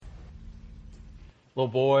little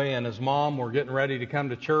boy and his mom were getting ready to come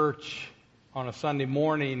to church on a Sunday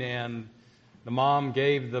morning, and the mom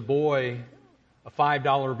gave the boy a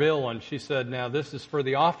 $5 bill, and she said, "Now this is for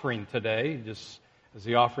the offering today. Just as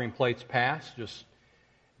the offering plate's passed, just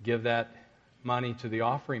give that money to the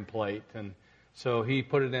offering plate." And so he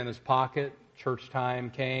put it in his pocket. Church time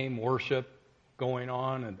came, worship going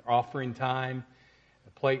on, and offering time.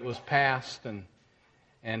 The plate was passed,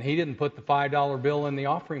 and he didn't put the $5 bill in the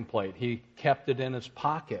offering plate. He kept it in his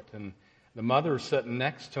pocket. And the mother's sitting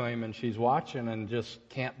next to him, and she's watching and just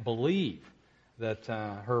can't believe that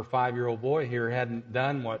her 5-year-old boy here hadn't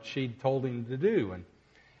done what she'd told him to do.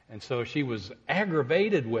 And so she was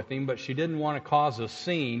aggravated with him, but she didn't want to cause a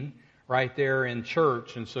scene right there in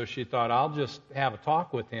church. And so she thought, I'll just have a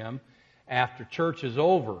talk with him after church is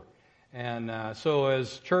over. And so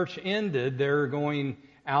as church ended, they're going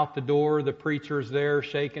out the door. The preacher's there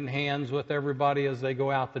shaking hands with everybody as they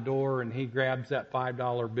go out the door, and he grabs that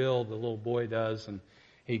 $5 bill, the little boy does, and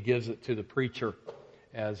he gives it to the preacher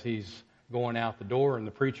as he's going out the door. And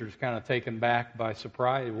the preacher's kind of taken back by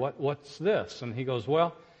surprise. What's this? And he goes,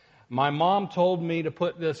 "Well, my mom told me to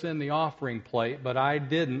put this in the offering plate, but I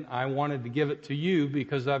didn't. I wanted to give it to you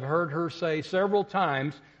because I've heard her say several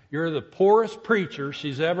times, you're the poorest preacher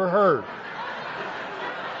she's ever heard."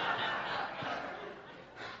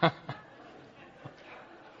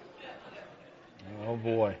 Oh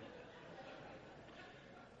boy.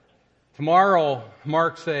 Tomorrow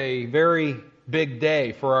marks a very big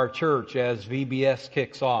day for our church as VBS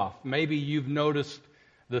kicks off. Maybe you've noticed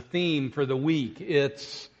the theme for the week.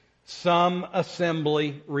 It's some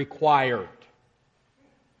assembly required.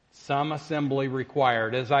 Some assembly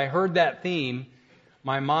required. As I heard that theme,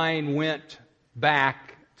 my mind went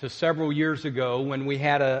back to several years ago when we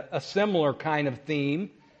had a similar kind of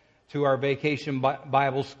theme to our vacation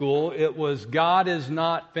Bible school. It was, God is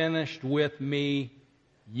not finished with me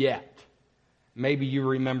yet. Maybe you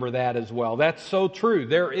remember that as well. That's so true.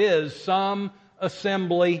 There is some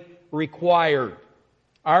assembly required.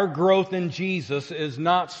 Our growth in Jesus is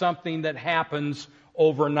not something that happens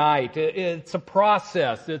overnight. It's a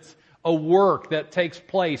process. It's a work that takes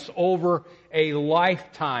place over a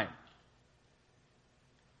lifetime.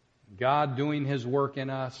 God doing His work in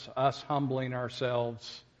us humbling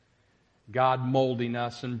ourselves, God molding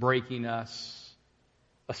us and breaking us,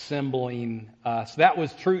 assembling us. That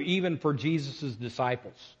was true even for Jesus'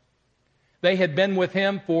 disciples. They had been with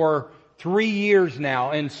Him for 3 years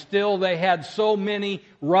now, and still they had so many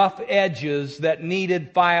rough edges that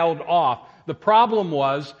needed filed off. The problem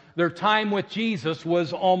was their time with Jesus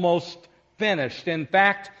was almost finished. In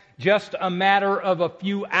fact, just a matter of a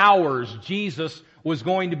few hours, Jesus was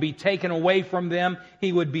going to be taken away from them.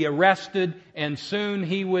 He would be arrested, and soon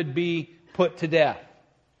He would be put to death.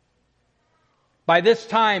 By this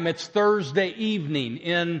time, it's Thursday evening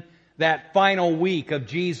in that final week of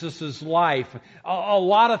Jesus' life. A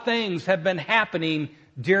lot of things have been happening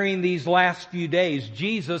during these last few days.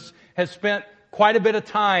 Jesus has spent quite a bit of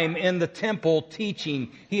time in the temple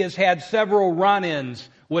teaching. He has had several run-ins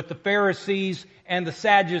with the Pharisees and the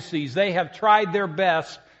Sadducees. They have tried their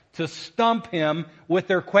best to stump Him with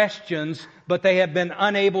their questions, but they have been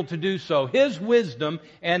unable to do so. His wisdom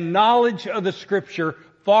and knowledge of the Scripture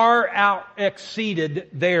far out exceeded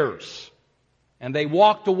theirs. And they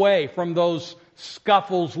walked away from those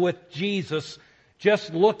scuffles with Jesus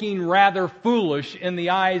just looking rather foolish in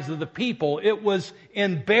the eyes of the people. It was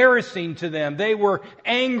embarrassing to them. They were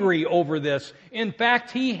angry over this. In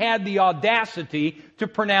fact, He had the audacity to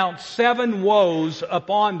pronounce 7 woes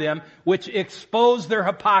upon them, which exposed their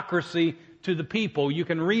hypocrisy to the people. You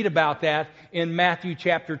can read about that in Matthew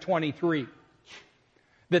chapter 23.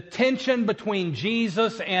 The tension between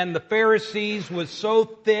Jesus and the Pharisees was so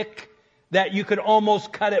thick that you could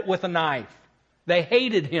almost cut it with a knife. They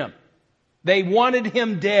hated Him. They wanted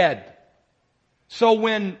Him dead. So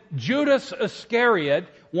when Judas Iscariot,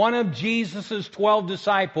 one of Jesus' 12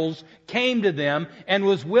 disciples, came to them and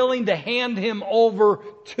was willing to hand Him over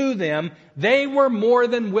to them, they were more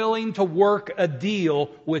than willing to work a deal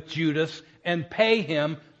with Judas and pay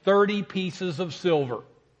him 30 pieces of silver.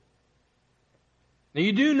 Now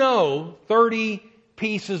you do know 30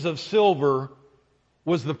 pieces of silver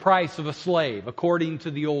was the price of a slave, according to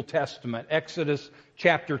the Old Testament. Exodus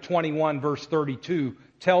chapter 21, verse 32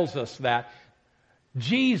 tells us that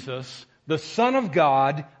Jesus, the Son of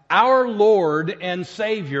God, our Lord and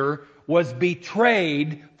Savior, was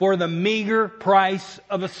betrayed for the meager price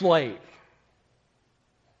of a slave.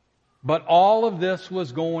 But all of this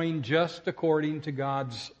was going just according to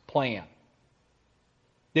God's plan.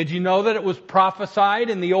 Did you know that it was prophesied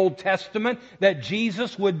in the Old Testament that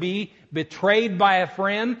Jesus would be betrayed by a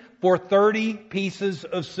friend for 30 pieces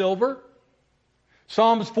of silver?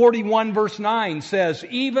 Psalms 41 verse 9 says,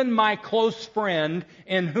 "Even my close friend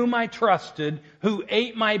in whom I trusted, who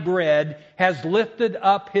ate my bread, has lifted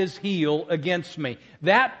up his heel against me."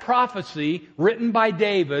 That prophecy written by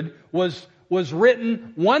David was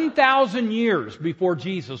written 1,000 years before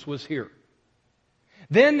Jesus was here.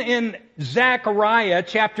 Then in Zechariah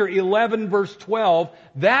chapter 11 verse 12,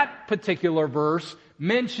 that particular verse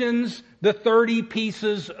mentions the 30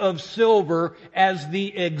 pieces of silver as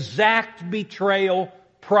the exact betrayal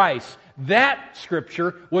price. That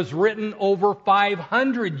scripture was written over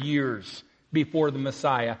 500 years before the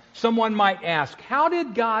Messiah. Someone might ask, how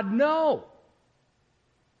did God know?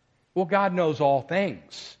 Well, God knows all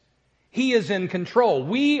things. He is in control.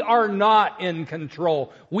 We are not in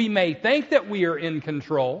control. We may think that we are in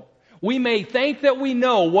control. We may think that we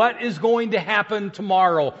know what is going to happen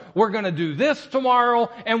tomorrow. We're going to do this tomorrow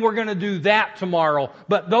and we're going to do that tomorrow.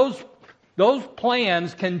 But those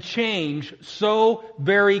plans can change so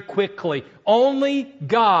very quickly. Only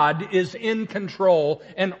God is in control,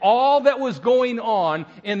 and all that was going on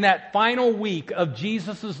in that final week of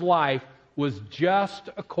Jesus' life was just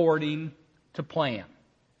according to plan.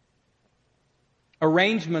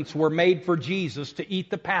 Arrangements were made for Jesus to eat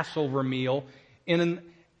the Passover meal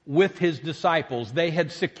with His disciples. They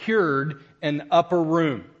had secured an upper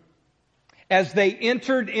room. As they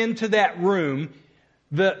entered into that room,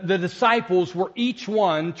 the disciples were each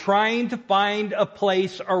one trying to find a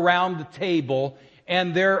place around the table,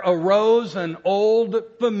 and there arose an old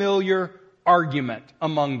familiar argument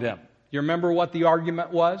among them. You remember what the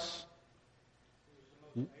argument was?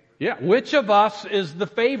 Yeah, which of us is the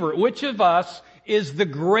favorite? Which of us is the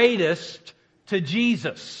greatest to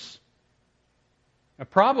Jesus? Now,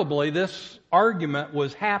 probably this argument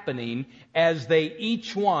was happening as they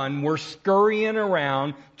each one were scurrying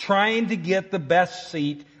around trying to get the best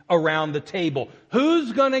seat around the table.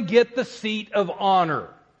 Who's going to get the seat of honor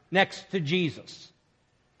next to Jesus?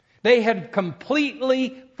 They had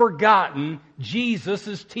completely forgotten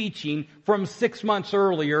Jesus' teaching from 6 months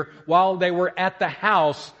earlier while they were at the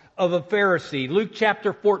house of a Pharisee. Luke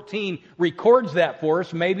chapter 14 records that for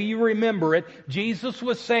us. Maybe you remember it. Jesus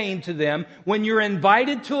was saying to them, when you're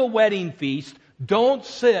invited to a wedding feast, don't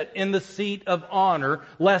sit in the seat of honor,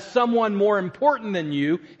 lest someone more important than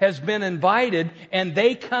you has been invited and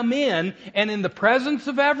they come in, and in the presence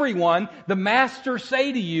of everyone, the master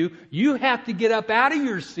say to you, you have to get up out of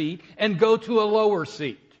your seat and go to a lower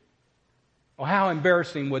seat. Well, how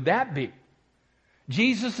embarrassing would that be?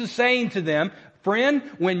 Jesus is saying to them, friend,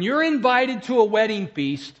 when you're invited to a wedding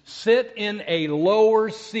feast, sit in a lower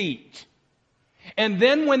seat. And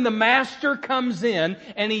then when the master comes in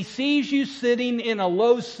and he sees you sitting in a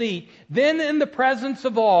low seat, then in the presence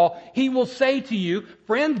of all, he will say to you,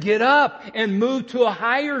 friend, get up and move to a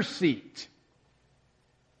higher seat.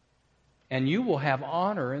 And you will have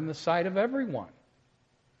honor in the sight of everyone.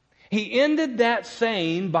 He ended that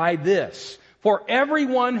saying by this: for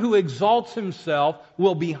everyone who exalts himself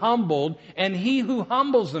will be humbled, and he who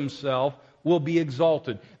humbles himself will be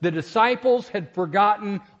exalted. The disciples had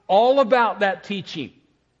forgotten all about that teaching.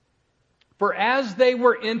 For as they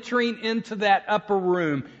were entering into that upper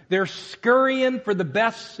room, they're scurrying for the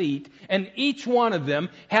best seat, and each one of them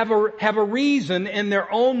have a reason in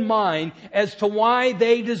their own mind as to why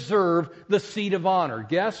they deserve the seat of honor.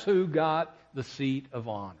 Guess who got the seat of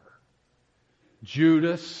honor?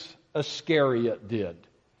 Judas Iscariot did.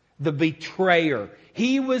 The betrayer.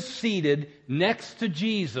 He was seated next to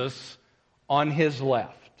Jesus on his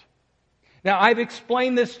left. Now, I've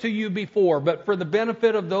explained this to you before, but for the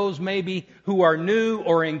benefit of those maybe who are new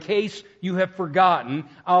or in case you have forgotten,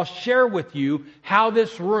 I'll share with you how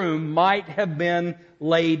this room might have been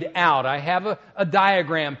laid out. I have a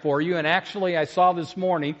diagram for you, and actually I saw this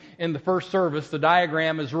morning in the first service the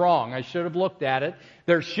diagram is wrong. I should have looked at it.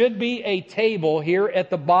 There should be a table here at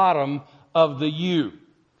the bottom of the U.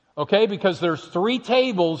 Okay, because there's 3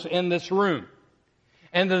 tables in this room.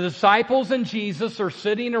 And the disciples and Jesus are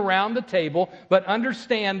sitting around the table, but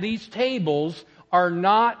understand these tables are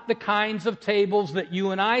not the kinds of tables that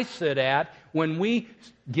you and I sit at when we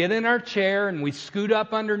get in our chair and we scoot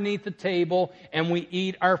up underneath the table and we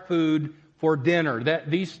eat our food for dinner.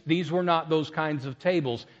 These were not those kinds of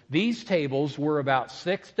tables. These tables were about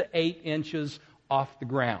 6 to 8 inches off the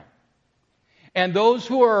ground. And those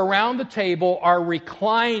who are around the table are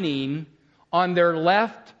reclining on their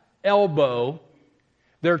left elbow.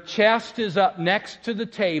 Their chest is up next to the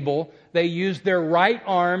table. They use their right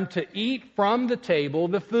arm to eat from the table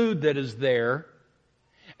the food that is there.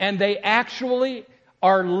 And they actually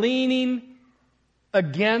are leaning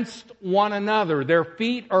against one another. Their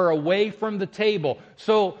feet are away from the table.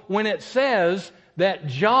 So when it says that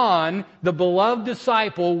John, the beloved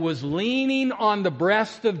disciple, was leaning on the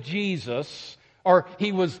breast of Jesus, or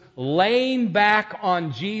he was laying back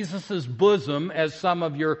on Jesus' bosom, as some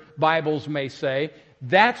of your Bibles may say,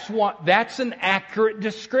 that's an accurate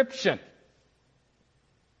description.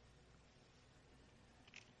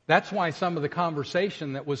 That's why some of the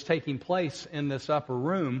conversation that was taking place in this upper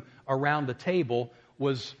room around the table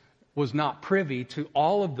was not privy to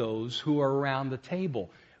all of those who are around the table.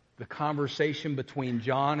 The conversation between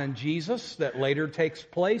John and Jesus that later takes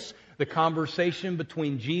place, the conversation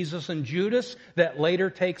between Jesus and Judas that later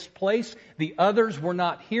takes place, the others were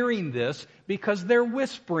not hearing this because they're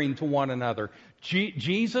whispering to one another.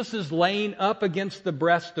 Jesus is laying up against the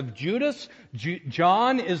breast of Judas.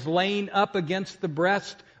 John is laying up against the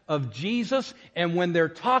breast of Jesus, and when they're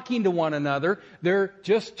talking to one another, they're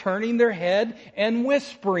just turning their head and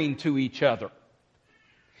whispering to each other.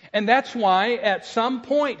 And that's why at some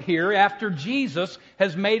point here, after Jesus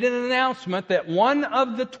has made an announcement that one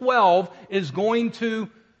of the 12 is going to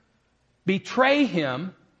betray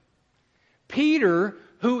Him, Peter,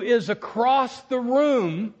 who is across the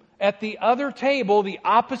room at the other table, the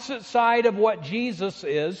opposite side of what Jesus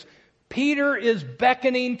is, Peter is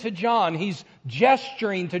beckoning to John. He's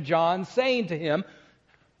gesturing to John, saying to him,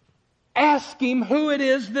 ask him who it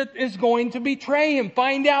is that is going to betray him.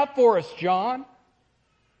 Find out for us, John.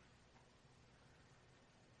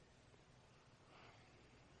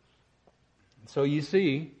 So you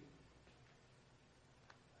see,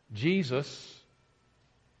 Jesus,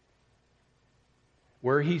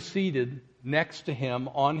 where he's seated next to him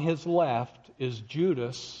on his left is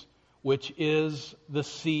Judas, which is the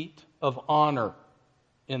seat of honor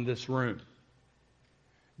in this room.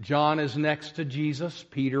 John is next to Jesus.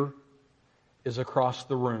 Peter is across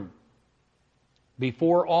the room.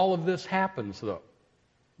 Before all of this happens, though,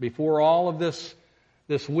 before all of this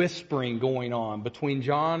whispering going on between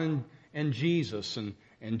John and Jesus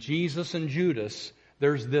and Jesus and Judas,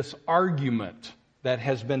 there's this argument that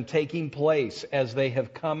has been taking place as they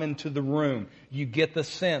have come into the room. You get the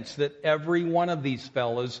sense that every one of these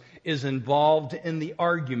fellows is involved in the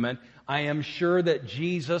argument. I am sure that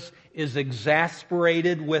Jesus is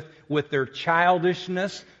exasperated with their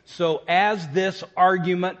childishness. So as this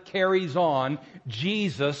argument carries on,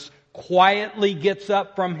 Jesus quietly gets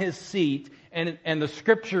up from his seat, and the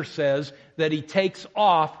Scripture says that he takes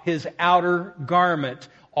off his outer garment.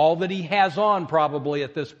 All that he has on probably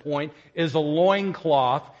at this point is a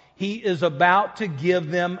loincloth. He is about to give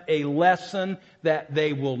them a lesson that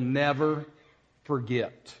they will never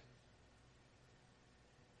forget.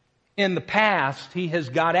 In the past, he has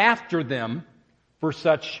got after them for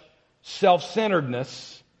such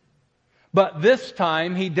self-centeredness. But this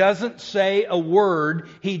time, he doesn't say a word.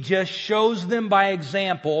 He just shows them by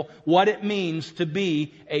example what it means to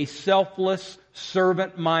be a selfless,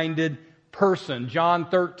 servant-minded person. John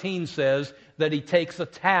 13 says that he takes a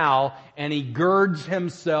towel and he girds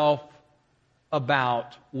himself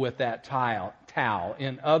about with that towel.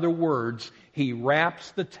 In other words, he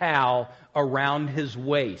wraps the towel around his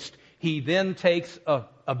waist. He then takes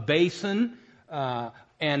a basin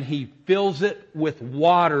and he fills it with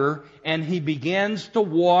water and he begins to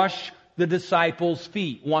wash the disciples'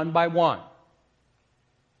 feet one by one.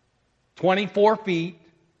 24 feet.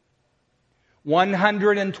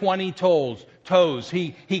 120 toes.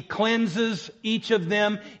 He cleanses each of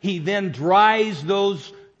them. He then dries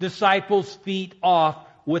those disciples' feet off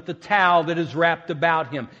with the towel that is wrapped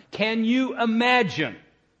about him. Can you imagine,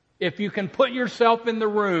 if you can put yourself in the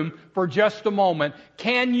room for just a moment,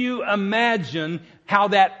 can you imagine how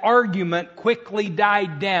that argument quickly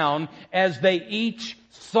died down as they each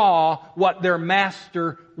saw what their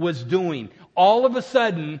master was doing? All of a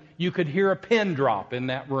sudden, you could hear a pin drop in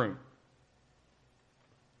that room.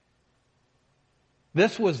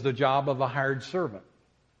 This was the job of a hired servant.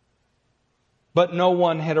 But no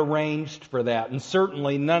one had arranged for that, and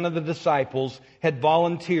certainly none of the disciples had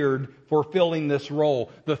volunteered for filling this role.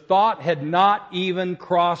 The thought had not even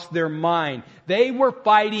crossed their mind. They were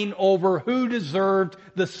fighting over who deserved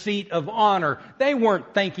the seat of honor. They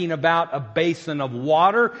weren't thinking about a basin of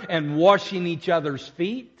water and washing each other's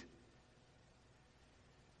feet.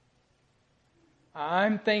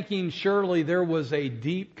 I'm thinking surely there was a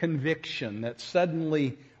deep conviction that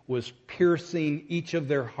suddenly was piercing each of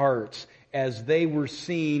their hearts as they were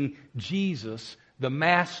seeing Jesus, the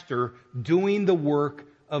Master, doing the work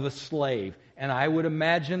of a slave. And I would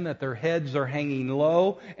imagine that their heads are hanging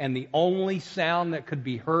low, and the only sound that could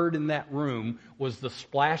be heard in that room was the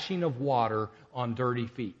splashing of water on dirty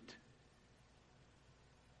feet.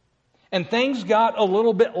 And things got a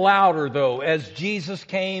little bit louder, though, as Jesus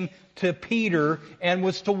came to Peter and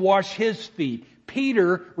was to wash his feet.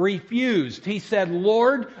 Peter refused. He said,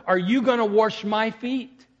 "Lord, are you going to wash my feet?"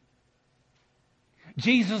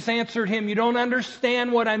 Jesus answered him, "You don't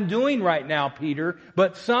understand what I'm doing right now, Peter,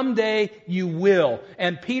 but someday you will."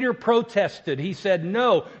 And Peter protested. He said,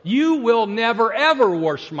 "No, you will never ever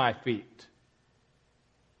wash my feet."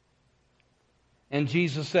 And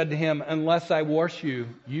Jesus said to him, "Unless I wash you,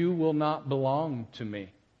 you will not belong to me,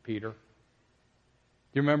 Peter." Do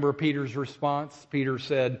you remember Peter's response? Peter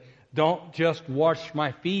said, "Don't just wash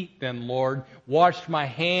my feet then, Lord. Wash my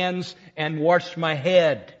hands and wash my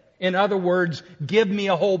head. In other words, give me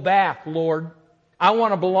a whole bath, Lord. I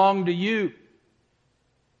want to belong to you."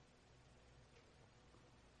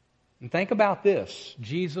 And think about this.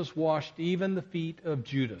 Jesus washed even the feet of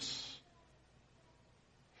Judas.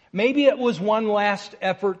 Maybe it was one last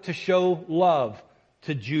effort to show love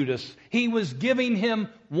to Judas. He was giving him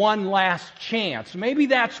one last chance. Maybe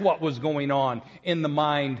that's what was going on in the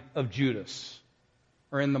mind of Judas,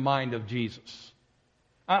 or in the mind of Jesus.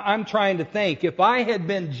 I'm trying to think, if I had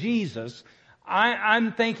been Jesus,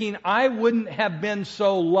 I'm thinking I wouldn't have been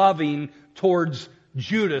so loving towards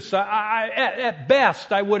Judas. At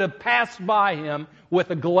best, I would have passed by him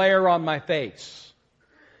with a glare on my face.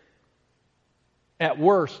 At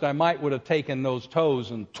worst, I might would have taken those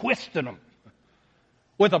toes and twisted them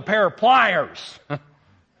with a pair of pliers.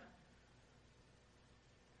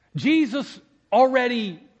 Jesus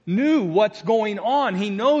already knew what's going on.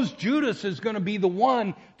 He knows Judas is going to be the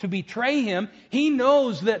one to betray him. He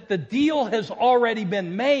knows that the deal has already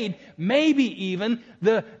been made. Maybe even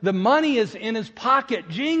the money is in his pocket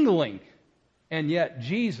jingling. And yet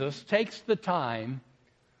Jesus takes the time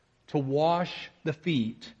to wash the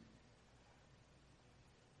feet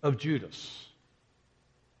of Judas.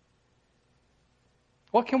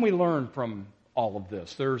 What can we learn from all of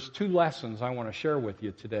this? There's two lessons I want to share with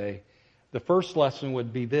you today. The first lesson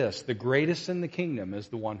would be this: the greatest in the kingdom is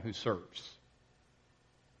the one who serves.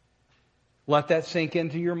 Let that sink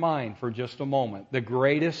into your mind for just a moment. The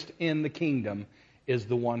greatest in the kingdom is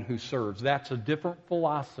the one who serves. That's a different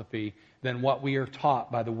philosophy than what we are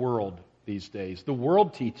taught by the world these days. The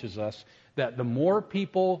world teaches us that the more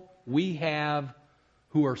people we have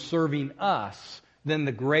who are serving us, then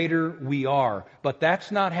the greater we are. But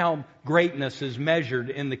that's not how greatness is measured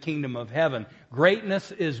in the kingdom of heaven.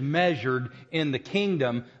 Greatness is measured in the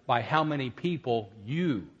kingdom by how many people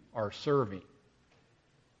you are serving.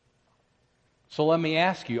 So let me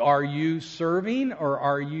ask you, are you serving, or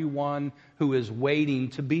are you one who is waiting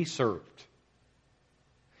to be served?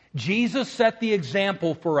 Jesus set the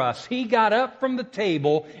example for us. He got up from the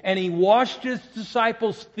table and He washed His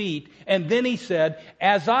disciples' feet, and then He said,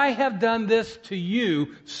 "As I have done this to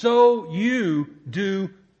you, so you do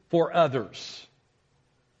for others."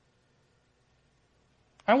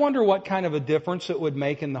 I wonder what kind of a difference it would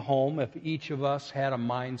make in the home if each of us had a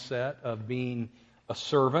mindset of being a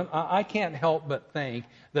servant. I can't help but think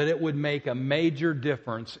that it would make a major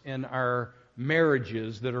difference in our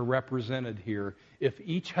marriages that are represented here if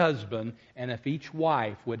each husband and if each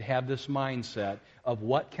wife would have this mindset of,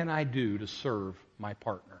 what can I do to serve my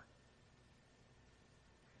partner?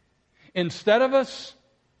 Instead of us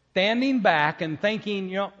standing back and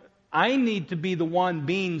thinking, I need to be the one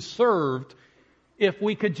being served, if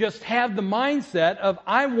we could just have the mindset of,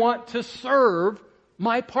 I want to serve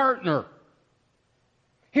my partner.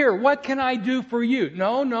 Here, what can I do for you?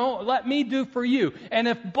 No, let me do for you. And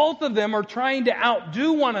if both of them are trying to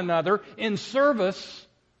outdo one another in service,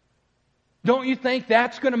 don't you think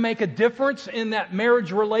that's going to make a difference in that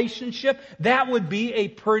marriage relationship? That would be a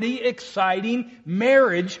pretty exciting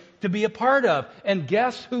marriage to be a part of. And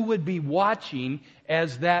guess who would be watching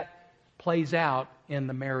as that plays out in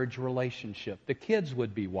the marriage relationship? The kids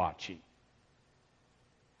would be watching.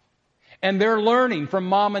 And they're learning from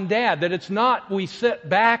mom and dad that it's not we sit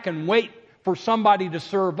back and wait for somebody to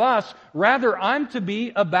serve us. Rather, I'm to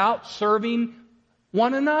be about serving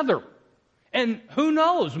one another. And who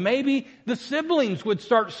knows, maybe the siblings would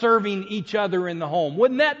start serving each other in the home.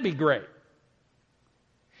 Wouldn't that be great?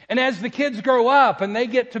 And as the kids grow up and they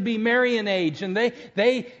get to be marrying age and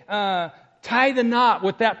they tie the knot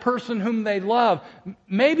with that person whom they love,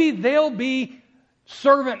 maybe they'll be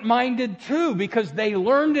servant-minded too, because they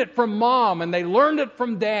learned it from mom and they learned it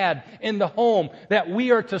from dad in the home, that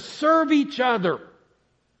we are to serve each other.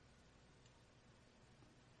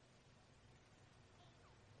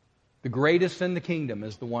 The greatest in the kingdom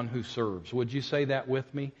is the one who serves. Would you say that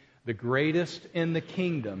with me? The greatest in the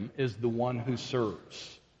kingdom is the one who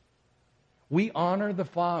serves. We honor the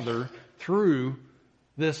Father through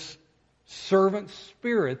this servant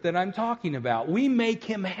spirit that I'm talking about. We make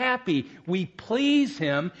Him happy. We please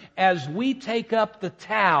Him as we take up the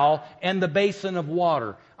towel and the basin of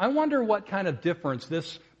water. I wonder what kind of difference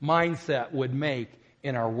this mindset would make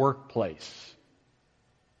in our workplace.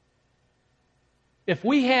 If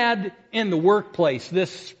we had in the workplace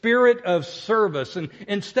this spirit of service, and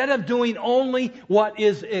instead of doing only what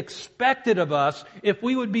is expected of us, if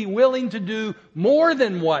we would be willing to do more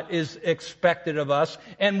than what is expected of us,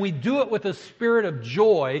 and we do it with a spirit of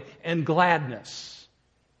joy and gladness.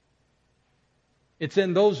 It's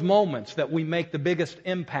in those moments that we make the biggest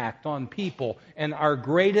impact on people, and our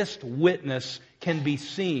greatest witness can be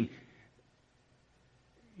seen.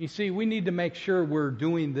 You see, we need to make sure we're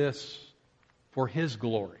doing this for His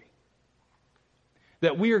glory.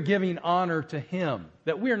 That we are giving honor to Him.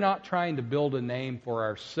 That we are not trying to build a name for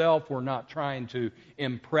ourselves. We're not trying to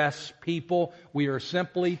impress people. We are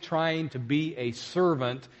simply trying to be a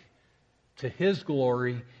servant to His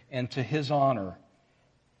glory and to His honor.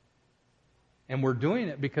 And we're doing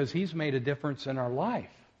it because He's made a difference in our life.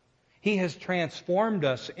 He has transformed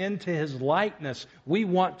us into His likeness. We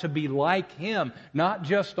want to be like Him, not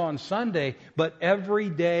just on Sunday, but every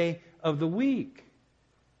day of the week.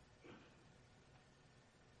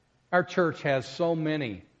 Our church has so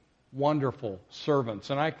many wonderful servants,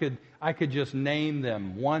 and I could just name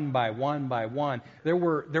them one by one by one. There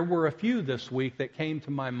were a few this week that came to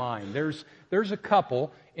my mind. There's a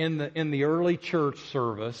couple in the early church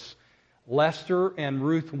service. Lester and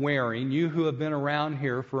Ruth Waring. You who have been around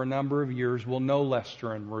here for a number of years will know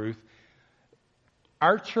Lester and Ruth.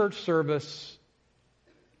 Our church service,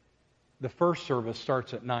 the first service,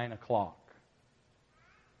 starts at 9 o'clock.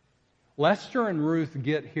 Lester and Ruth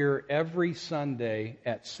get here every Sunday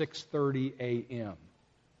at 6:30 a.m.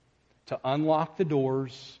 to unlock the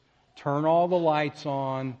doors, turn all the lights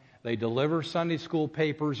on. They deliver Sunday school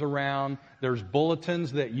papers around. There's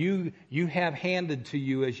bulletins that you have handed to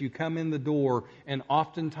you as you come in the door, and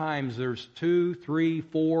oftentimes there's 2, 3,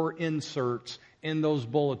 4 inserts in those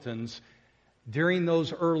bulletins. During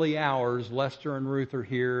those early hours, Lester and Ruth are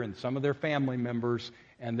here, and some of their family members,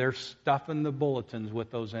 and they're stuffing the bulletins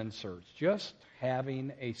with those inserts. Just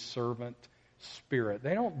having a servant spirit.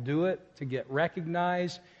 They don't do it to get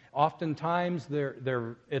recognized. Oftentimes,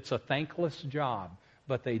 it's a thankless job,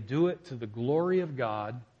 but they do it to the glory of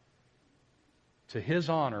God, to His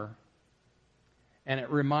honor, and it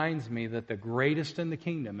reminds me that the greatest in the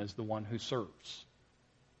kingdom is the one who serves.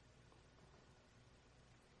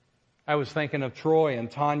 I was thinking of Troy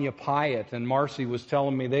and Tanya Pyatt, and Marcy was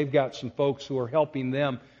telling me they've got some folks who are helping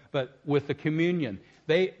them, but with the communion.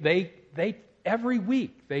 They every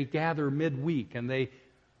week they gather midweek and they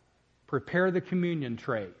prepare the communion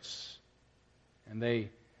trays. And they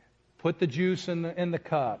put the juice in the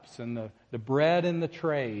cups and the bread in the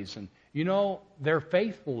trays. And you know, they're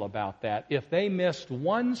faithful about that. If they missed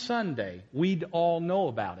one Sunday, we'd all know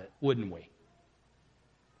about it, wouldn't we?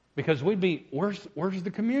 Because we'd be, where's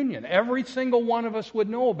the communion? Every single one of us would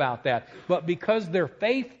know about that. But because they're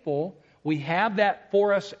faithful, we have that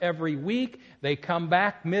for us every week. They come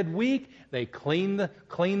back midweek. They clean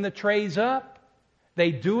the trays up.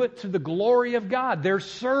 They do it to the glory of God. They're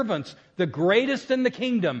servants. The greatest in the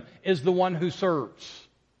kingdom is the one who serves.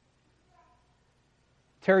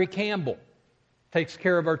 Terry Campbell takes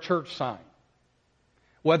care of our church sign.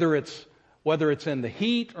 Whether it's in the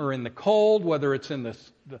heat or in the cold, whether it's in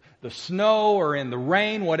the snow or in the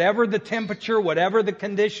rain, whatever the temperature, whatever the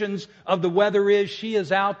conditions of the weather is, she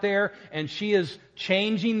is out there and she is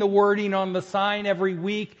changing the wording on the sign every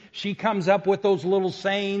week. She comes up with those little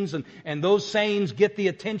sayings, and those sayings get the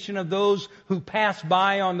attention of those who pass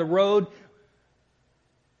by on the road.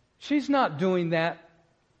 She's not doing that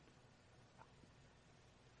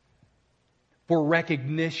for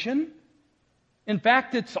recognition. In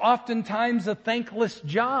fact, it's oftentimes a thankless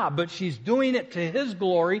job, but she's doing it to His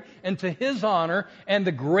glory and to His honor, and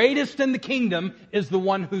the greatest in the kingdom is the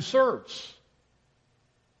one who serves.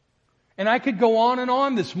 And I could go on and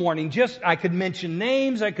on this morning. I could mention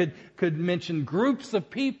names, I could mention groups of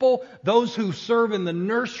people, those who serve in the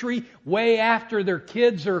nursery way after their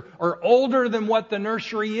kids are older than what the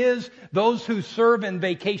nursery is, those who serve in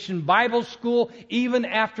vacation Bible school even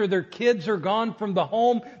after their kids are gone from the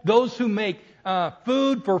home, those who make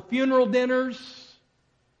food for funeral dinners.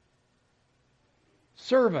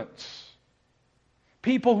 Servants.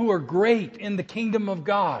 People who are great in the kingdom of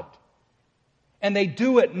God. And they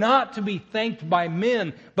do it not to be thanked by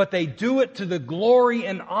men, but they do it to the glory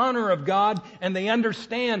and honor of God. And they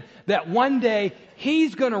understand that one day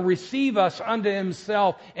He's going to receive us unto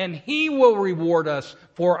Himself, and He will reward us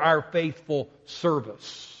for our faithful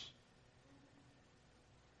service.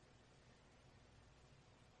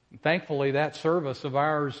 And thankfully, that service of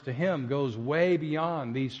ours to Him goes way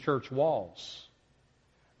beyond these church walls.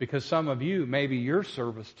 Because some of you, maybe your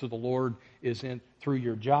service to the Lord is through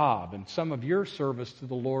your job, and some of your service to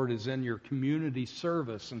the Lord is in your community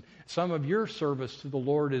service, and some of your service to the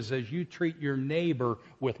Lord is as you treat your neighbor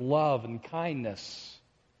with love and kindness.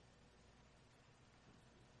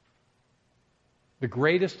 The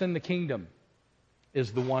greatest in the kingdom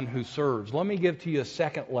is the one who serves. Let me give to you a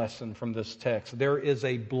second lesson from this text. There is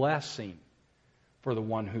a blessing for the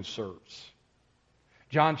one who serves.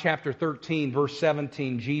 John chapter 13, verse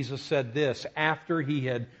 17, Jesus said this, after He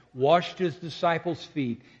had washed His disciples'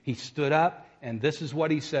 feet, He stood up, and this is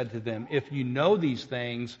what He said to them, if you know these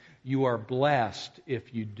things, you are blessed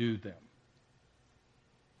if you do them.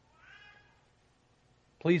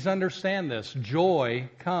 Please understand this. Joy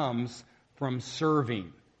comes from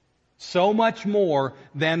serving. So much more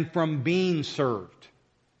than from being served.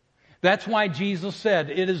 That's why Jesus said,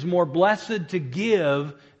 it is more blessed to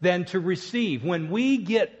give than to receive. When we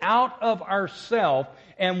get out of ourselves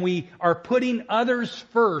and we are putting others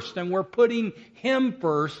first and we're putting Him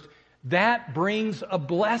first, that brings a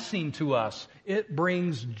blessing to us. It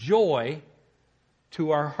brings joy to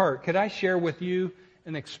our heart. Could I share with you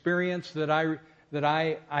an experience that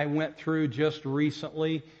I went through just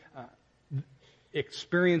recently?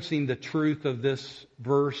 Experiencing the truth of this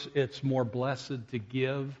verse, it's more blessed to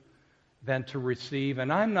give than to receive.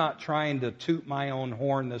 And I'm not trying to toot my own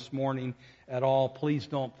horn this morning at all. Please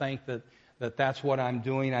don't think that that's what I'm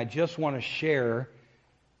doing. I just want to share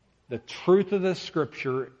the truth of the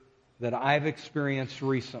Scripture that I've experienced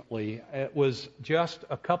recently. It was just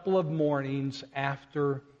a couple of mornings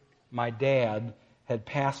after my dad had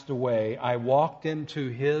passed away. I walked into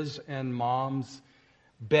his and Mom's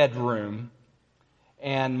bedroom,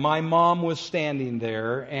 and my mom was standing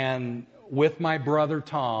there and with my brother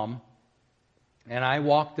Tom, and I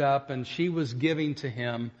walked up and she was giving to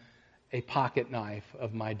him a pocket knife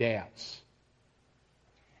of my dad's.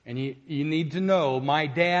 And you need to know, my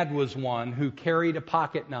dad was one who carried a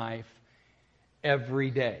pocket knife every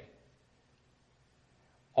day.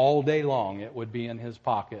 All day long it would be in his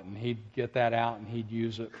pocket, and he'd get that out and he'd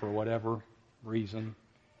use it for whatever reason.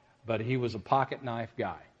 But he was a pocket knife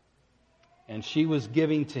guy. And she was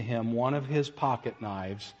giving to him one of his pocket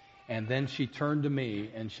knives, and then she turned to me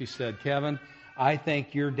and she said, Kevin, I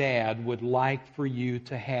think your dad would like for you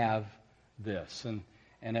to have this.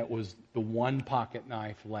 And it was the one pocket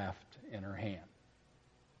knife left in her hand.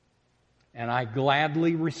 And I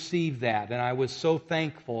gladly received that, and I was so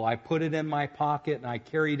thankful. I put it in my pocket and I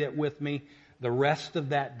carried it with me the rest of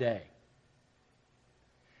that day.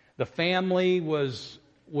 The family was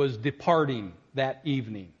departing that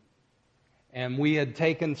evening. And we had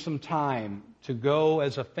taken some time to go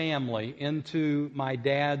as a family into my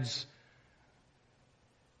dad's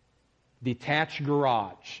detached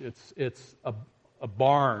garage. It's a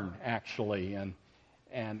barn, actually.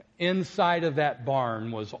 And inside of that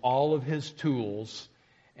barn was all of his tools.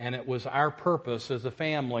 And it was our purpose as a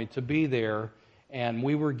family to be there. And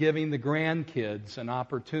we were giving the grandkids an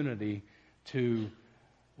opportunity to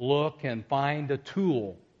look and find a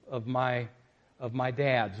tool of my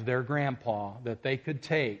dad's, their grandpa, that they could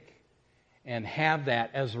take and have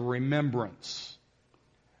that as a remembrance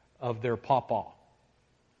of their papa.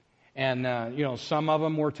 And, some of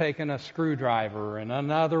them were taking a screwdriver, and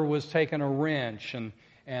another was taking a wrench and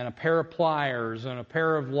a pair of pliers and a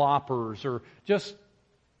pair of loppers, or just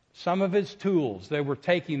some of his tools. They were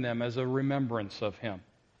taking them as a remembrance of him.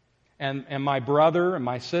 And my brother and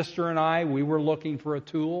my sister and I, we were looking for a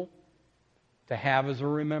tool to have as a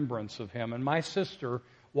remembrance of him. And my sister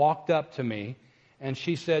walked up to me and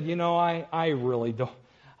she said, I really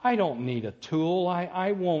don't need a tool.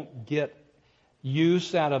 I won't get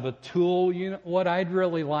use out of a tool. What I'd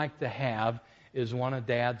really like to have is one of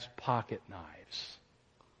Dad's pocket knives.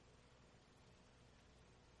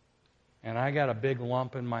 And I got a big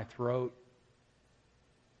lump in my throat.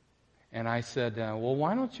 And I said, well,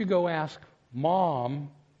 why don't you go ask Mom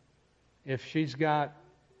if she's got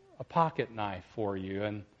a pocket knife for you?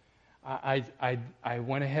 And I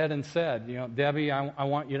went ahead and said, Debbie, I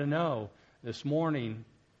want you to know, this morning,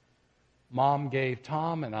 Mom gave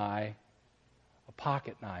Tom and I a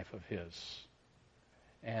pocket knife of his.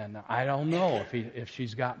 And I don't know if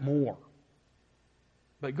she's got more.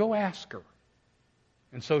 But go ask her.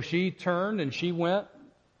 And so she turned and she went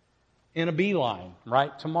in a beeline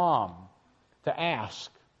right to Mom to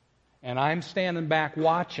ask. And I'm standing back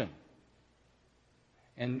watching.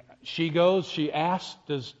 And she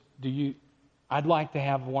asks, I'd like to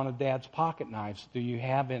have one of Dad's pocket knives. Do you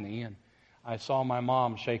have any? And I saw my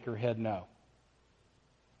mom shake her head no.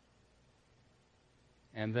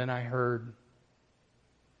 And then I heard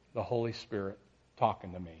the Holy Spirit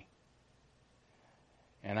talking to me.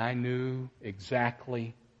 And I knew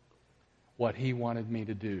exactly what He wanted me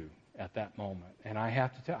to do at that moment. And I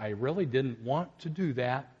have to tell you, I really didn't want to do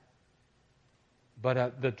that.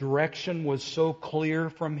 But the direction was so clear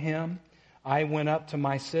from Him. I went up to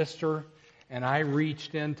my sister and I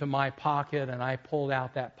reached into my pocket and I pulled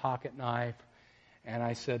out that pocket knife. And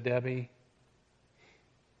I said, Debbie,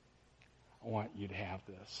 I want you to have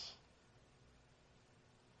this.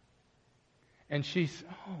 And she said,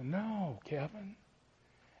 oh no, Kevin.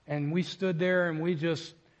 And we stood there and we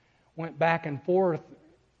just went back and forth.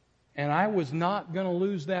 And I was not going to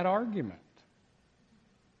lose that argument.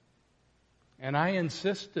 And I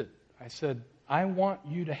insisted. I said, I want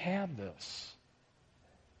you to have this.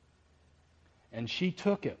 And she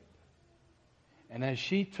took it. And as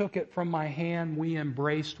she took it from my hand, we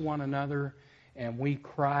embraced one another and we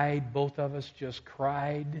cried. Both of us just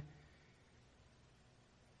cried.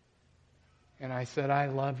 And I said, I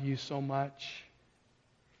love you so much.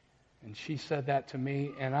 And she said that to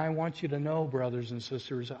me. And I want you to know, brothers and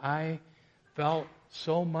sisters, I felt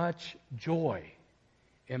so much joy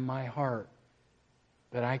in my heart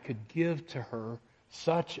that I could give to her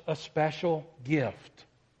such a special gift.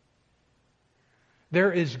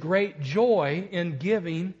 There is great joy in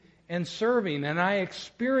giving and serving, and I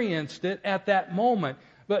experienced it at that moment.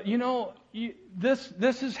 But you know, this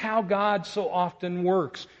is how God so often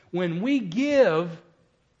works. When we give,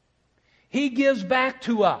 He gives back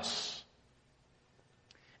to us.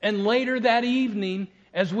 And later that evening,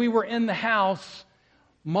 as we were in the house,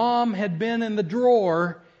 Mom had been in the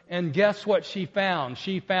drawer, and guess what she found?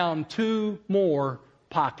 She found 2 more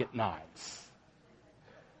pocket knives.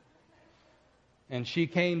 And she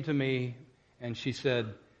came to me and she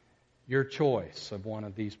said, your choice of one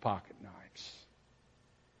of these pocket knives.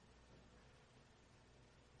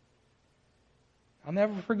 I'll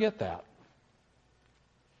never forget that.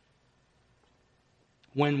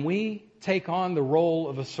 When we take on the role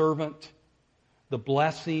of a servant, the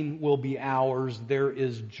blessing will be ours. There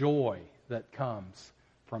is joy that comes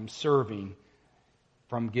from serving,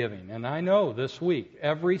 from giving. And I know this week,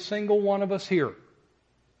 every single one of us here,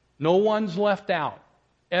 no one's left out.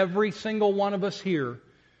 Every single one of us here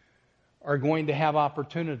are going to have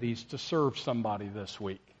opportunities to serve somebody this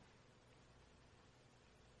week.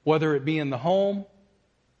 Whether it be in the home,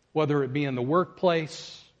 whether it be in the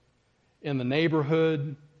workplace, in the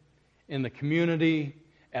neighborhood, in the community,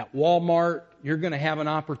 at Walmart, you're going to have an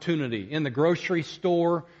opportunity. In the grocery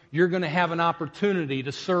store, you're going to have an opportunity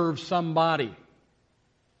to serve somebody.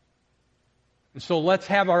 And so let's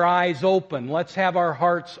have our eyes open. Let's have our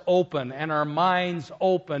hearts open and our minds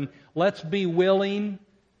open. Let's be willing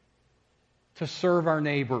to serve our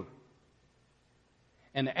neighbor.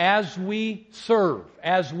 And as we serve,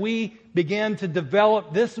 as we begin to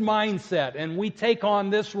develop this mindset and we take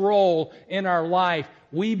on this role in our life,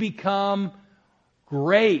 we become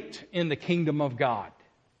great in the kingdom of God.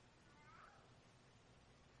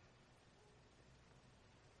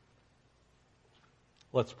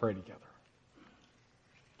 Let's pray together.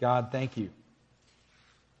 God, thank you.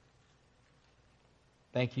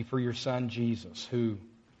 Thank you for your Son, Jesus, who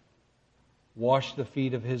washed the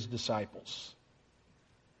feet of His disciples.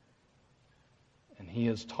 And He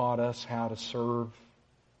has taught us how to serve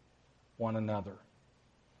one another.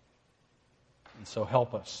 And so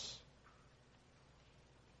help us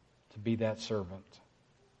to be that servant.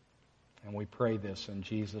 And we pray this in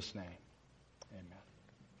Jesus' name.